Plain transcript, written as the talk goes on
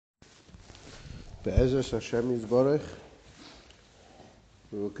Be'ezras Hashem Yisborech,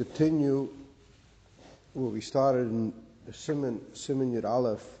 we will continue where we started in the Siman Yud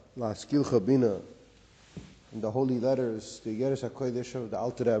Aleph, Lihaskilcha Bina, in the holy letters, the Yeres HaKodesh of the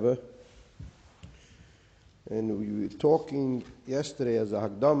Alter Rebbe. And we were talking yesterday as a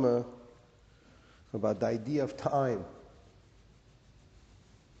Hagdama about the idea of time.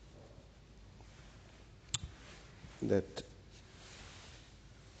 That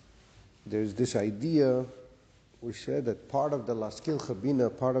there's this idea, we said that part of the Lihaskilcha Bina,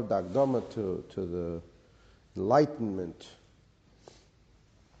 part of the Hagdama to the enlightenment,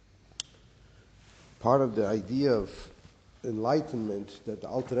 part of the idea of enlightenment that the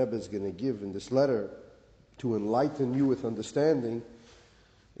Alter Rebbe is going to give in this letter to enlighten you with understanding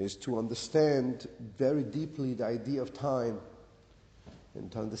is to understand very deeply the idea of time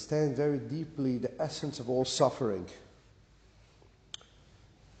and to understand very deeply the essence of all suffering.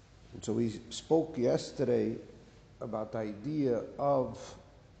 And so we spoke yesterday about the idea of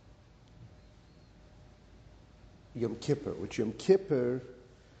Yom Kippur, which Yom Kippur,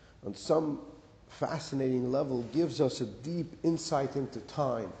 on some fascinating level, gives us a deep insight into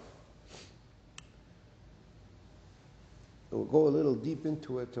time. And we'll go a little deep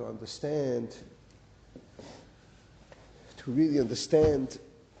into it to understand, to really understand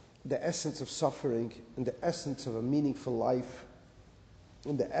the essence of suffering and the essence of a meaningful life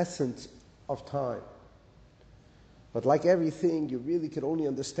and the essence of time. But like everything, you really can only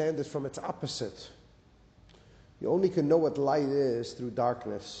understand it from its opposite. You only can know what light is through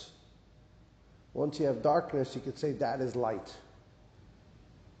darkness. Once you have darkness, you could say that is light.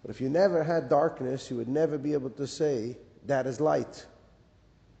 But if you never had darkness, you would never be able to say that is light.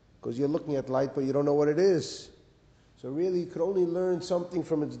 Because you're looking at light, but you don't know what it is. So really, you could only learn something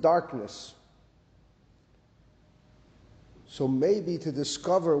from its darkness. So maybe to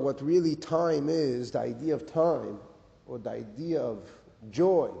discover what really time is, the idea of time, or the idea of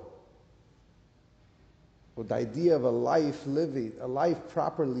joy, or the idea of a life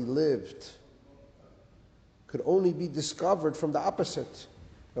properly lived, could only be discovered from the opposite.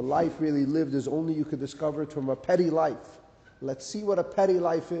 The life really lived is only you could discover it from a petty life. Let's see what a petty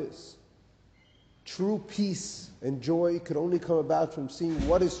life is. True peace and joy could only come about from seeing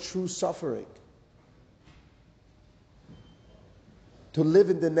what is true suffering. To live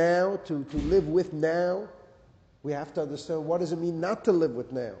in the now, to live with now, we have to understand what does it mean not to live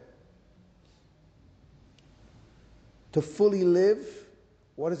with now. To fully live,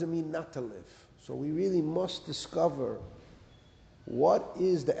 what does it mean not to live? So we really must discover what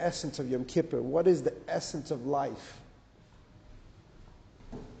is the essence of Yom Kippur, what is the essence of life.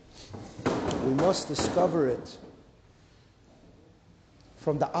 We must discover it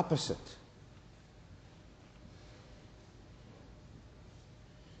from the opposite.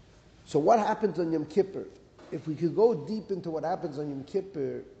 So what happens on Yom Kippur? If we could go deep into what happens on Yom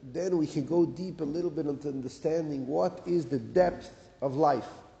Kippur, then we can go deep a little bit into understanding what is the depth of life.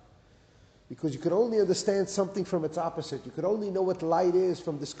 Because you can only understand something from its opposite. You could only know what light is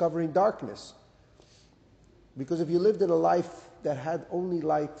from discovering darkness. Because if you lived in a life that had only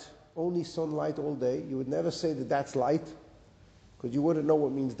light, only sunlight all day, you would never say that that's light, because you wouldn't know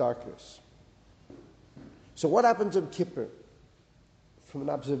what means darkness. So what happens on Kippur? From an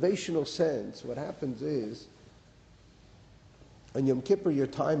observational sense, what happens is, on Yom Kippur, your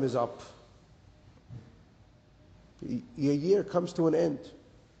time is up. Your year comes to an end.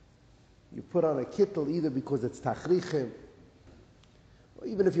 You put on a kittel either because it's tachrichim, or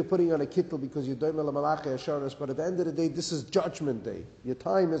even if you're putting on a kittel because you're doing malachi asharas, but at the end of the day, this is judgment day. Your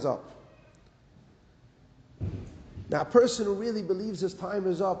time is up. Now, a person who really believes his time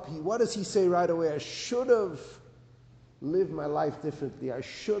is up, what does he say right away? I should have lived my life differently.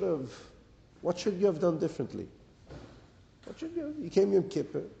 What should you have done differently? What should you have? You came Yom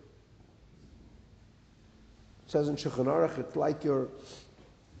Kippur. It says in Shulchan Aruch, it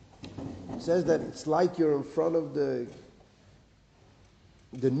says that it's like you're in front of the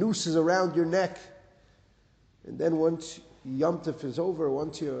nooses around your neck. And then once Yom Tov is over,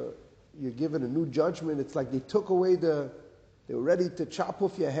 once you're given a new judgment, it's like they took away they were ready to chop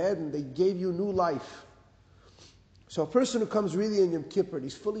off your head and they gave you new life. So a person who comes really in Yom Kippur,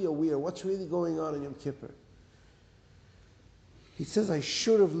 he's fully aware what's really going on in Yom Kippur. He says, I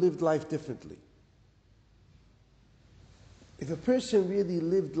should have lived life differently. If a person really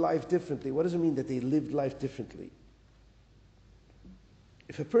lived life differently, what does it mean that they lived life differently?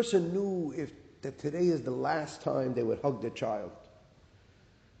 If a person knew that today is the last time they would hug their child,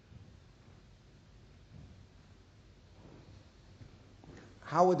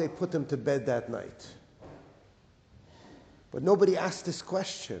 how would they put them to bed that night? But nobody asked this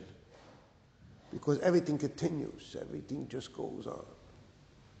question. Because everything continues, everything just goes on.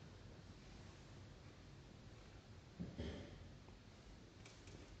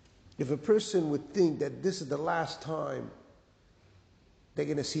 If a person would think that this is the last time they're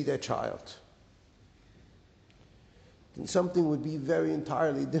going to see their child, then something would be very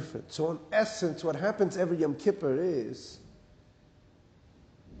entirely different. So in essence, what happens every Yom Kippur is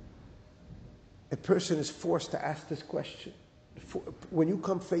a person is forced to ask this question. When you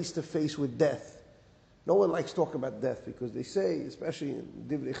come face to face with death, no one likes talking about death because they say, especially in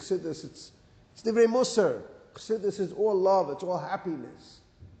Divrei Chassidus, it's Divrei Musar. Chassidus is all love, it's all happiness.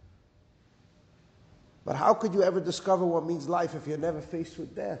 But how could you ever discover what means life if you're never faced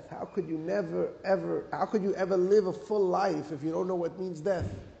with death? How could you ever live a full life if you don't know what means death?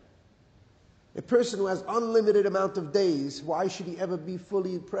 A person who has unlimited amount of days, why should he ever be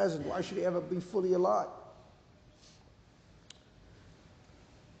fully present? Why should he ever be fully alive?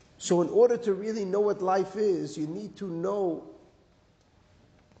 So in order to really know what life is, you need to know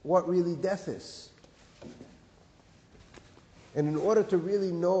what really death is. And in order to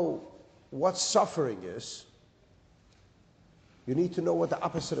really know what suffering is, you need to know what the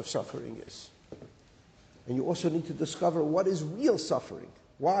opposite of suffering is. And you also need to discover what is real suffering.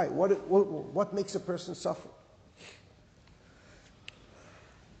 Why? What makes a person suffer?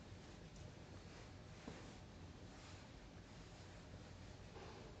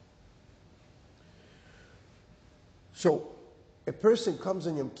 So, a person comes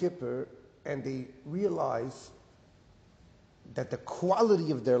on Yom Kippur and they realize that the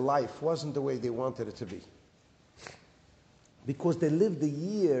quality of their life wasn't the way they wanted it to be. Because they lived a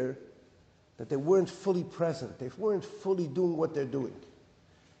year that they weren't fully present. They weren't fully doing what they're doing.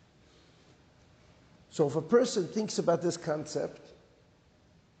 So if a person thinks about this concept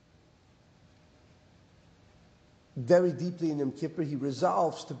very deeply in Yom Kippur, he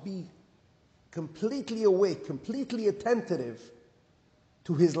resolves to be completely awake, completely attentive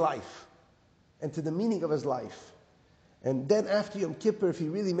to his life and to the meaning of his life. And then after Yom Kippur, if he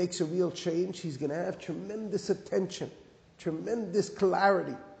really makes a real change, he's going to have tremendous attention, tremendous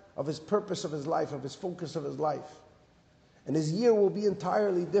clarity of his purpose of his life, of his focus of his life. And his year will be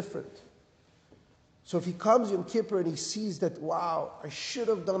entirely different. So if he comes Yom Kippur and he sees that, wow, I should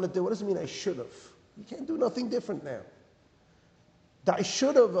have done it, what does it mean I should have? You can't do nothing different now. The I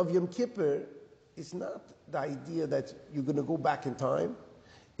should have of Yom Kippur is not the idea that you're going to go back in time.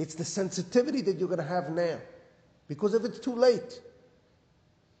 It's the sensitivity that you're going to have now. Because if it's too late,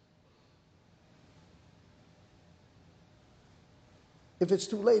 it's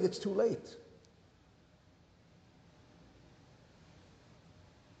too late.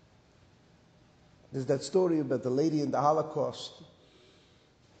 There's that story about the lady in the Holocaust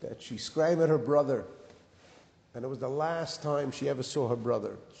that she screamed at her brother, and it was the last time she ever saw her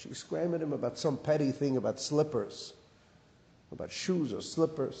brother. She screamed at him about some petty thing about slippers, about shoes or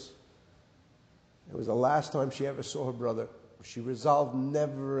slippers. It was the last time she ever saw her brother. She resolved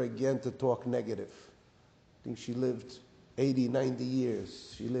never again to talk negative. I think she lived 80, 90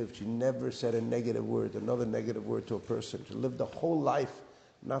 years. She never said a negative word, another negative word to a person. She lived the whole life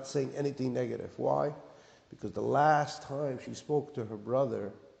not saying anything negative. Why? Because the last time she spoke to her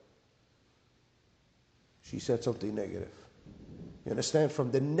brother, she said something negative. You understand?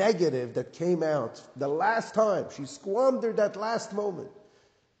 From the negative that came out, the last time, she squandered that last moment.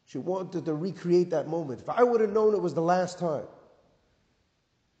 She wanted to recreate that moment. If I would have known it was the last time.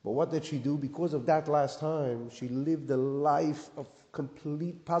 But what did she do? Because of that last time, she lived a life of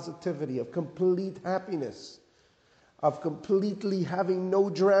complete positivity, of complete happiness, of completely having no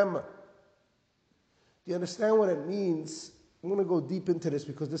drama. Do you understand what it means? I'm going to go deep into this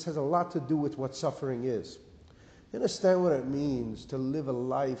because this has a lot to do with what suffering is. You understand what it means to live a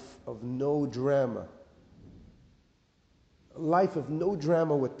life of no drama? A life of no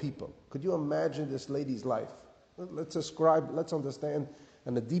drama with people. Could you imagine this lady's life? Let's understand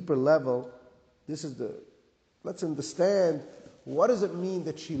on a deeper level, let's understand what does it mean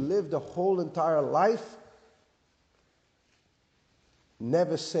that she lived a whole entire life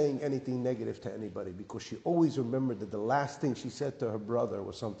never saying anything negative to anybody, because she always remembered that the last thing she said to her brother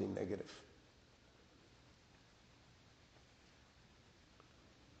was something negative.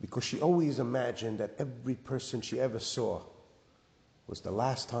 Because she always imagined that every person she ever saw was the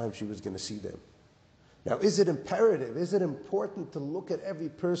last time she was going to see them. Now, is it imperative, is it important to look at every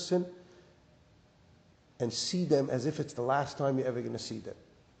person and see them as if it's the last time you're ever going to see them?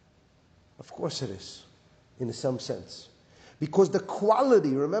 Of course it is, in some sense. Because the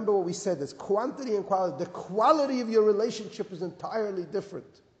quality, remember what we said, there's quantity and quality. The quality of your relationship is entirely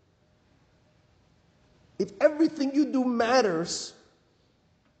different. If everything you do matters,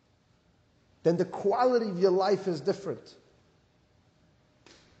 then the quality of your life is different.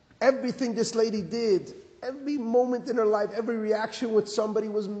 Everything this lady did, every moment in her life, every reaction with somebody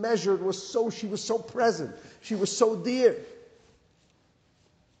was measured, she was so present, she was so dear.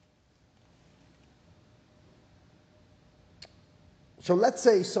 So let's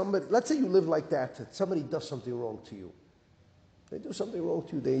say you live like that somebody does something wrong to you. They do something wrong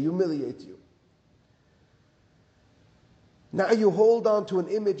to you, they humiliate you. Now you hold on to an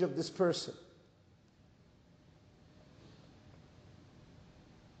image of this person.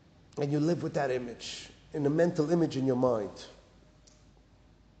 And you live with that image, in a mental image in your mind.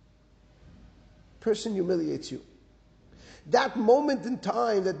 Person humiliates you. That moment in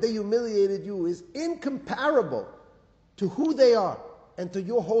time that they humiliated you is incomparable to who they are and to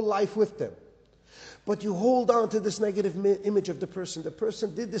your whole life with them. But you hold on to this negative image of the person. The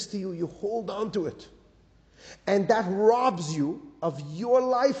person did this to you, you hold on to it. And that robs you of your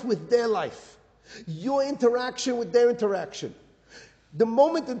life with their life, your interaction with their interaction. The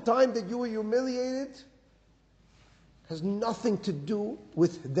moment in time that you were humiliated has nothing to do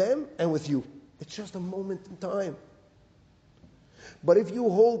with them and with you. It's just a moment in time. But if you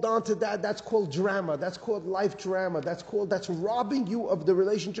hold on to that, that's called drama. That's called life drama. That's robbing you of the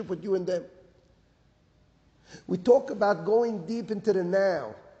relationship with you and them. We talk about going deep into the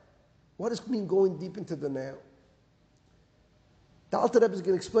now. What does it mean going deep into the now? The Alter Rebbe is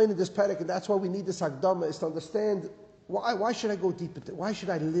going to explain in this parak, and that's why we need this Hakdama, is to understand why should I go deep into it? Why should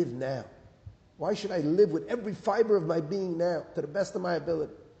I live now? Why should I live with every fiber of my being now, to the best of my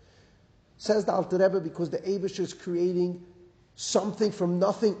ability? Says the Alter Rebbe, because the Eibush is creating something from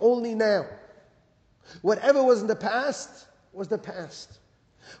nothing only now. Whatever was in the past was the past.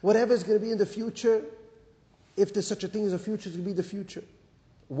 Whatever is going to be in the future, if there's such a thing as a future, it's going to be the future.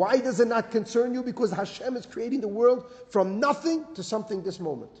 Why does it not concern you? Because Hashem is creating the world from nothing to something this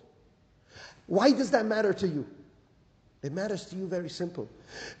moment. Why does that matter to you? It matters to you very simple.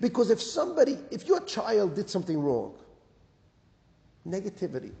 Because if your child did something wrong,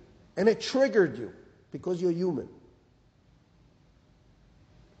 negativity, and it triggered you because you're human,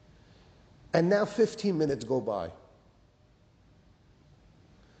 and now 15 minutes go by,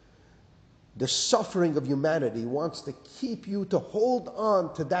 the suffering of humanity wants to keep you to hold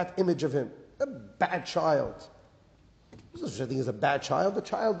on to that image of him. A bad child. There's no such a thing as a bad child. The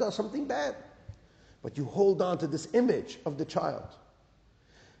child does something bad. But you hold on to this image of the child.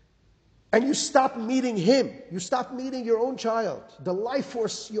 And you stop meeting him. You stop meeting your own child. The life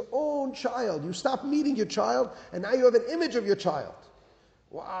force, your own child. You stop meeting your child, and now you have an image of your child.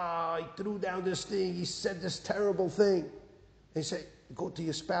 Wow, he threw down this thing. He said this terrible thing. And you say, go to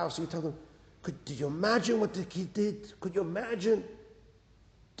your spouse, and you tell them, did you imagine what the kid did? Could you imagine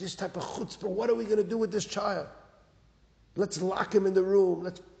this type of chutzpah? What are we going to do with this child? Let's lock him in the room.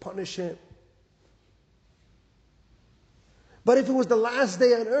 Let's punish him. But if it was the last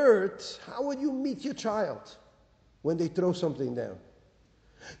day on earth, how would you meet your child when they throw something down?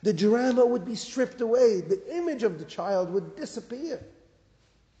 The drama would be stripped away. The image of the child would disappear.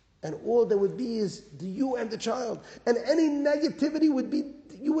 And all there would be is you and the child. And any negativity would be,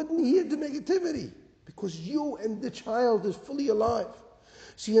 you wouldn't hear the negativity. Because you and the child is fully alive.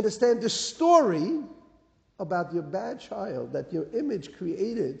 So you understand the story about your bad child that your image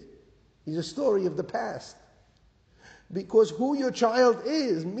created is a story of the past. Because who your child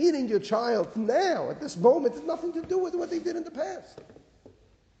is, meeting your child now, at this moment, has nothing to do with what they did in the past.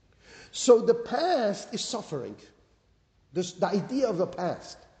 So the past is suffering. The idea of the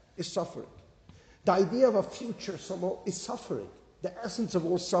past is suffering. The idea of a future is suffering. The essence of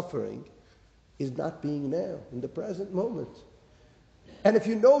all suffering is not being now, in the present moment. And if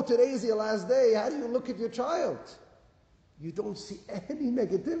you know today is your last day, how do you look at your child? You don't see any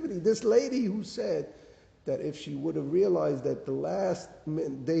negativity. This lady who said that if she would have realized that the last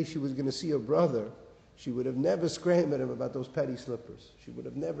day she was going to see her brother, she would have never screamed at him about those petty slippers. She would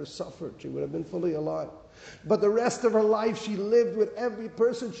have never suffered. She would have been fully alive. But the rest of her life, she lived with every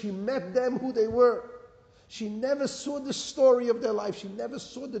person. She met them who they were. She never saw the story of their life. She never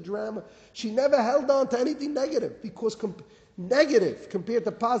saw the drama. She never held on to anything negative, because negative compared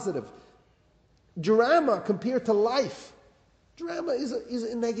to positive. Drama compared to life. Drama is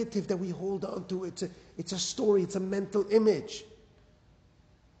a negative that we hold on to. It's a story. It's a mental image.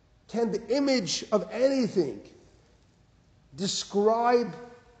 Can the image of anything describe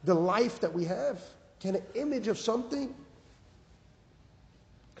the life that we have? Can an image of something?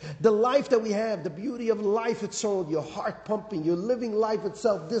 The life that we have, the beauty of life itself, your heart pumping, you're living life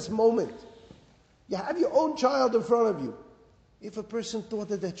itself, this moment. You have your own child in front of you. If a person thought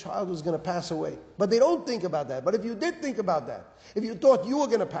that their child was going to pass away, but they don't think about that. But if you did think about that, if you thought you were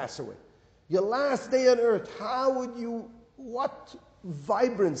going to pass away, Your last day on earth, how would you, what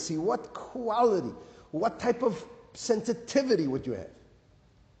vibrancy, what quality, what type of sensitivity would you have?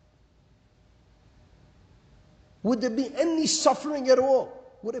 Would there be any suffering at all?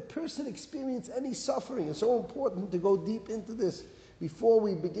 Would a person experience any suffering? It's so important to go deep into this before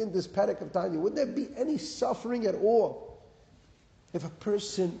we begin this Perek of Tanya. Would there be any suffering at all if a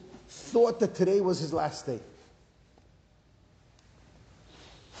person thought that today was his last day?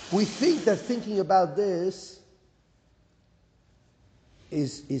 We think that thinking about this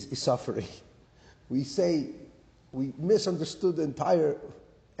is suffering. We say, we misunderstood the entire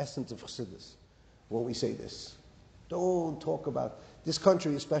essence of Chassidus when we say this. Don't talk about, this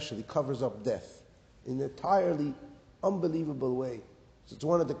country especially covers up death in an entirely unbelievable way. So it's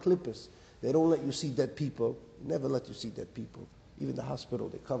one of the clippers. They don't let you see dead people, never let you see dead people. Even the hospital,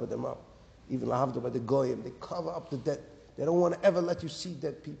 they cover them up. Even Lahavda by the Goyim, they cover up the dead. They don't want to ever let you see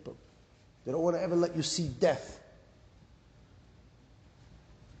dead people. They don't want to ever let you see death.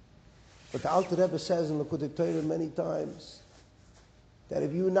 But the Alter Rebbe says in the Likutei Torah many times that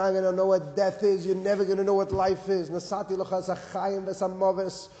if you're not going to know what death is, you're never going to know what life is. Nasati locha zachayim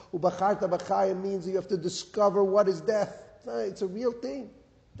v'samoves ubacharta b'chayim means you have to discover what is death. It's a real thing.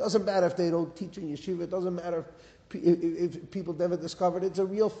 Doesn't matter if they don't teach in yeshiva. It doesn't matter if people never discovered it. It's a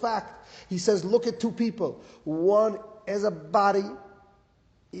real fact. He says, look at two people. One has a body.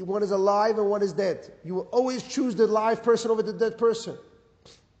 One is alive and one is dead. You will always choose the live person over the dead person.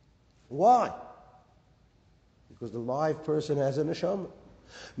 Why? Because the live person has a neshama.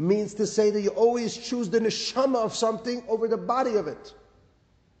 Means to say that you always choose the neshama of something over the body of it.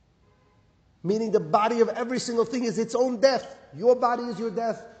 Meaning the body of every single thing is its own death. Your body is your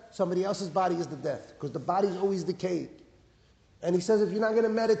death. Somebody else's body is the death. Because the body is always decaying. And he says if you're not going to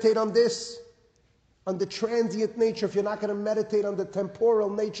meditate on this, on the transient nature, if you're not going to meditate on the temporal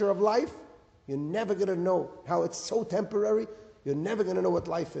nature of life, you're never going to know how it's so temporary. You're never going to know what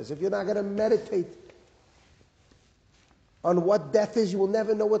life is. If you're not going to meditate on what death is, you will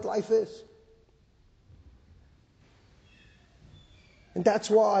never know what life is. And that's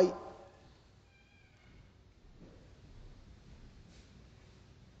why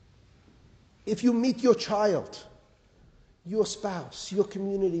if you meet your child, your spouse, your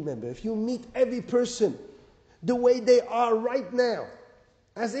community member, if you meet every person the way they are right now,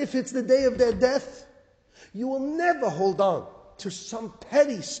 as if it's the day of their death, you will never hold on to some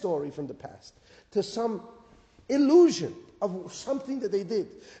petty story from the past, to some illusion of something that they did,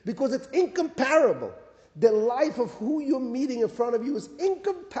 because it's incomparable. The life of who you're meeting in front of you is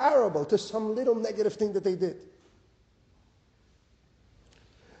incomparable to some little negative thing that they did.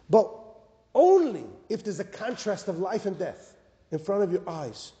 But only if there's a contrast of life and death in front of your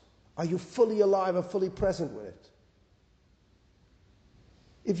eyes are you fully alive and fully present with it.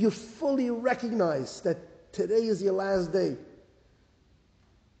 If you fully recognize that today is your last day,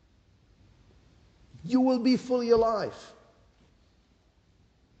 you will be fully alive.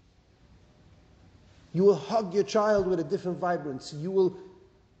 You will hug your child with a different vibrancy. You will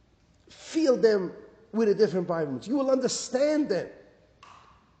feel them with a different vibrancy. You will understand them.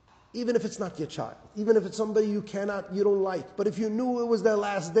 Even if it's not your child, even if it's somebody you don't like. But if you knew it was their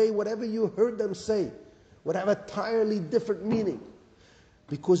last day, whatever you heard them say would have an entirely different meaning.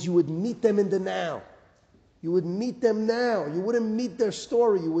 Because you would meet them in the now. You would meet them now. You wouldn't meet their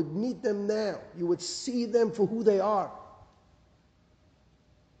story. You would meet them now. You would see them for who they are.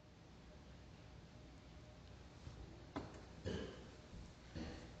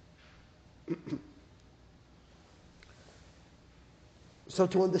 So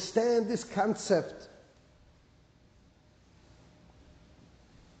to understand this concept,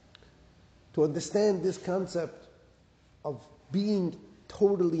 of being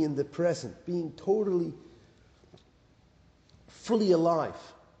totally in the present, being totally fully alive,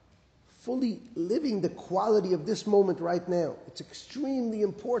 fully living the quality of this moment right now, it's extremely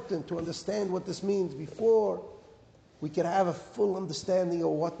important to understand what this means before we can have a full understanding of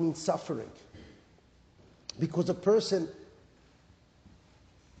what means suffering. Because a person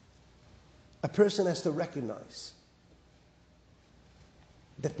has to recognize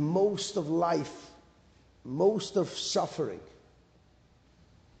that most of life, most of suffering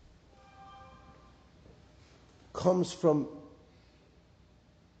comes from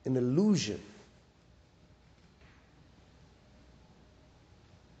an illusion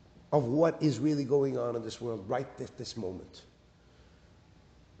of what is really going on in this world right at this moment.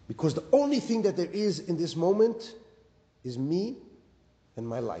 Because the only thing that there is in this moment is me and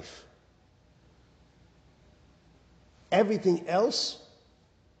my life. Everything else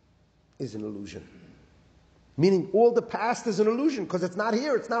is an illusion. Meaning all the past is an illusion because it's not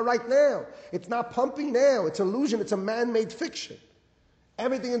here, it's not right now. It's not pumping now, it's an illusion, it's a man-made fiction.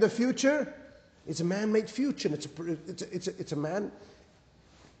 Everything in the future is a man-made future. It's a man.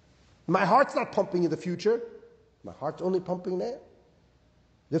 My heart's not pumping in the future. My heart's only pumping now.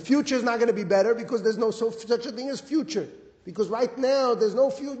 The future is not going to be better because there's no such a thing as future. Because right now there's no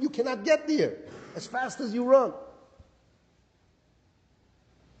future. You cannot get there as fast as you run.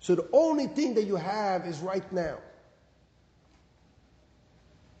 So the only thing that you have is right now.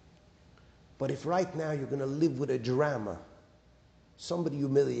 But if right now you're going to live with a drama, somebody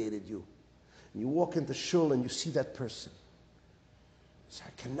humiliated you, and you walk into shul and you see that person, you say,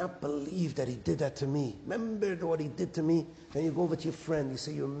 I cannot believe that he did that to me. Remember what he did to me? Then you go over to your friend, you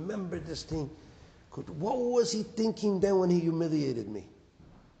say, you remember this thing? What was he thinking then when he humiliated me?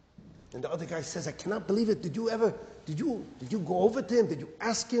 And the other guy says, I cannot believe it. Did you go over to him? Did you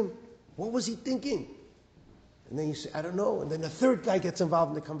ask him? What was he thinking? And then you say, I don't know. And then the third guy gets involved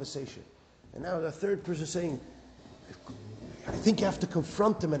in the conversation. And now the third person is saying, I think you have to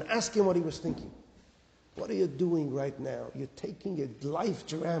confront him and ask him what he was thinking. What are you doing right now? You're taking a life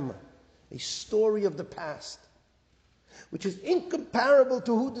drama, a story of the past, which is incomparable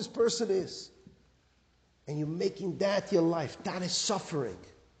to who this person is. And you're making that your life. That is suffering.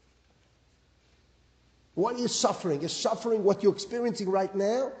 What are you suffering? You're suffering what you're experiencing right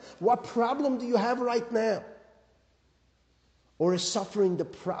now? What problem do you have right now? Or is suffering the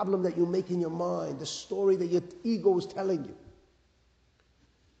problem that you make in your mind, the story that your ego is telling you?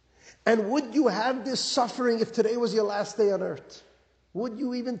 And would you have this suffering if today was your last day on earth? Would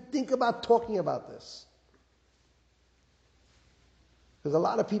you even think about talking about this? Because a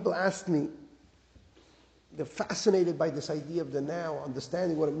lot of people ask me, they're fascinated by this idea of the now,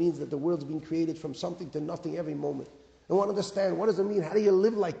 understanding what it means that the world's being created from something to nothing every moment. They want to understand, what does it mean? How do you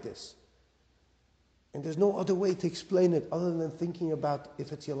live like this? And there's no other way to explain it other than thinking about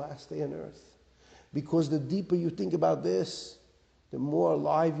if it's your last day on earth. Because the deeper you think about this, the more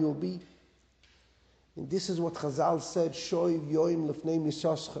alive you'll be. And this is what Chazal said, Shoiv Yoim Lefnei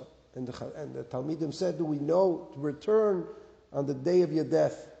Misascha. And the Talmidim said, do we know to return on the day of your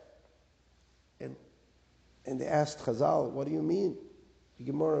death? And they asked Chazal, what do you mean? The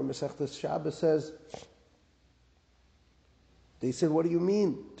Gemara Masechtas Shabbos says, they said, what do you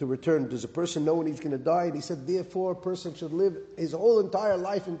mean to return? Does a person know when he's going to die? And he said, therefore a person should live his whole entire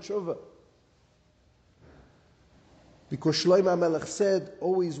life in tshuva. Because Shlomo HaMelech said,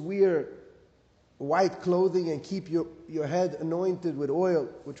 always wear white clothing and keep your head anointed with oil,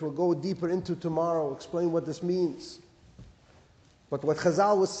 which we'll go deeper into tomorrow, explain what this means. But what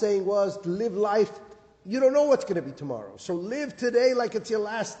Chazal was saying was, to live life, you don't know what's going to be tomorrow. So live today like it's your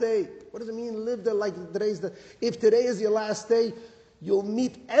last day. What does it mean, live like if today is your last day, you'll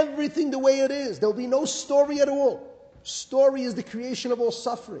meet everything the way it is. There'll be no story at all. Story is the creation of all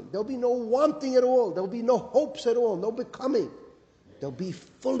suffering. There'll be no wanting at all. There'll be no hopes at all, no becoming. There'll be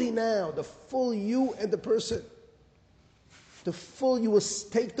fully now, the full you and the person. The full, you will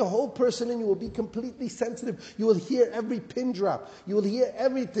take the whole person and you will be completely sensitive. You will hear every pin drop. You will hear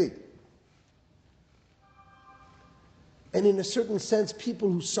everything. And in a certain sense, people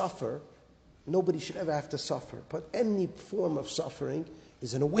who suffer, nobody should ever have to suffer. But any form of suffering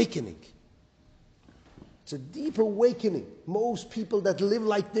is an awakening. It's a deep awakening. Most people that live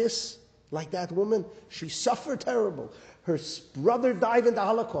like this, like that woman, she suffered terrible. Her brother died in the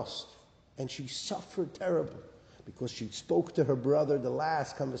Holocaust, and she suffered terrible because she spoke to her brother. The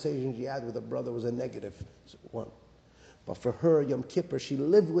last conversation she had with her brother was a negative one. But for her, Yom Kippur, she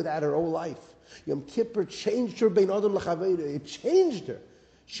lived with that her whole life. Yom Kippur changed her bein adam l'chaveira. It changed her.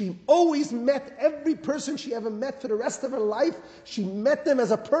 She always met every person she ever met for the rest of her life. She met them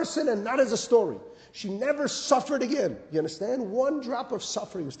as a person and not as a story. She never suffered again. You understand? One drop of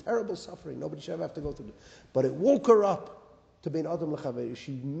suffering. It was terrible suffering. Nobody should ever have to go through it. But it woke her up to bein adam l'chaveira.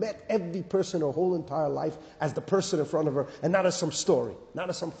 She met every person her whole entire life as the person in front of her and not as some story, not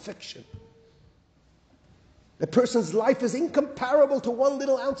as some fiction. A person's life is incomparable to one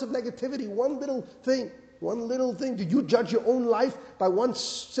little ounce of negativity, one little thing. One little thing. Do you judge your own life by one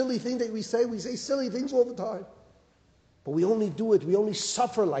silly thing that we say? We say silly things all the time. But we only do it, we only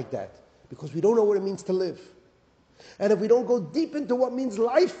suffer like that because we don't know what it means to live. And if we don't go deep into what means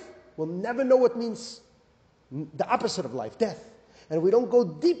life, we'll never know what means the opposite of life, death. And if we don't go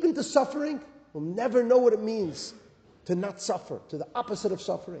deep into suffering, we'll never know what it means to not suffer, to the opposite of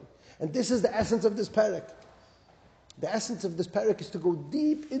suffering. And this is the essence of this parak. The essence of this parak is to go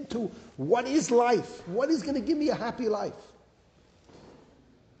deep into what is life, what is going to give me a happy life.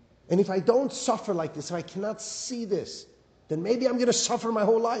 And if I don't suffer like this, if I cannot see this, then maybe I'm going to suffer my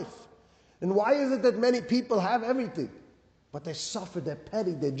whole life. And why is it that many people have everything, but they suffer, they're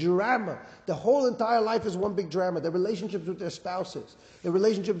petty, they're drama. Their whole entire life is one big drama. Their relationships with their spouses, their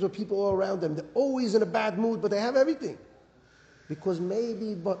relationships with people all around them. They're always in a bad mood, but they have everything. Because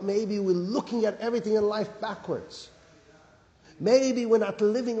maybe we're looking at everything in life backwards. Maybe we're not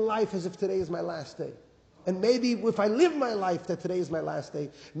living life as if today is my last day. And maybe if I live my life that today is my last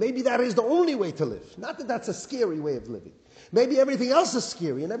day, maybe that is the only way to live. Not that that's a scary way of living. Maybe everything else is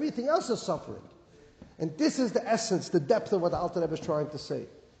scary and everything else is suffering. And this is the essence, the depth of what the Alter Rebbe is trying to say.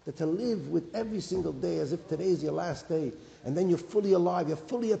 That to live with every single day as if today is your last day, and then you're fully alive, you're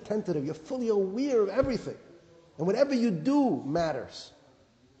fully attentive, you're fully aware of everything. And whatever you do matters.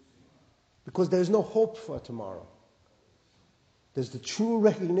 Because there's no hope for tomorrow. There's the true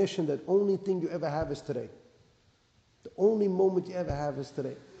recognition that only thing you ever have is today. The only moment you ever have is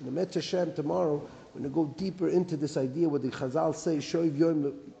today. In the Met Hashem tomorrow, we're going to go deeper into this idea what the Chazal say, Shoiv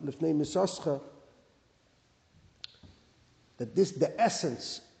Yom Lefnei Misoscha, that this, the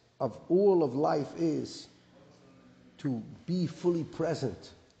essence of all of life is to be fully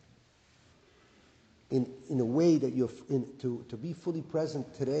present in a way that to be fully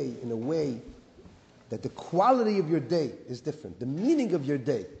present today in a way that the quality of your day is different. The meaning of your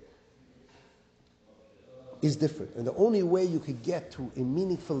day is different. And the only way you could get to a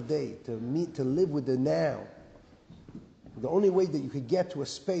meaningful day, to live with the now, the only way that you could get to a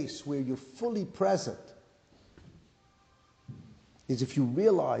space where you're fully present is if you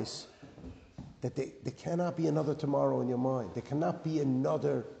realize that there cannot be another tomorrow in your mind. There cannot be a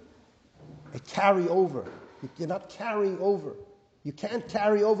carryover. You're not carrying over. You can't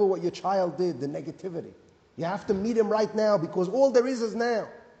carry over what your child did, the negativity. You have to meet him right now because all there is now.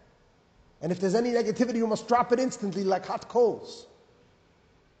 And if there's any negativity, you must drop it instantly like hot coals.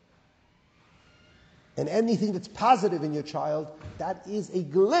 And anything that's positive in your child, that is a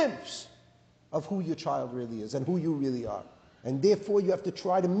glimpse of who your child really is and who you really are. And therefore you have to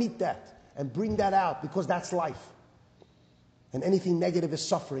try to meet that and bring that out because that's life. And anything negative is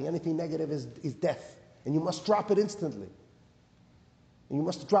suffering, anything negative is death. And you must drop it instantly. And you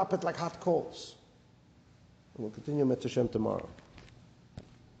must drop it like hot coals. And we'll continue Met Hashem tomorrow.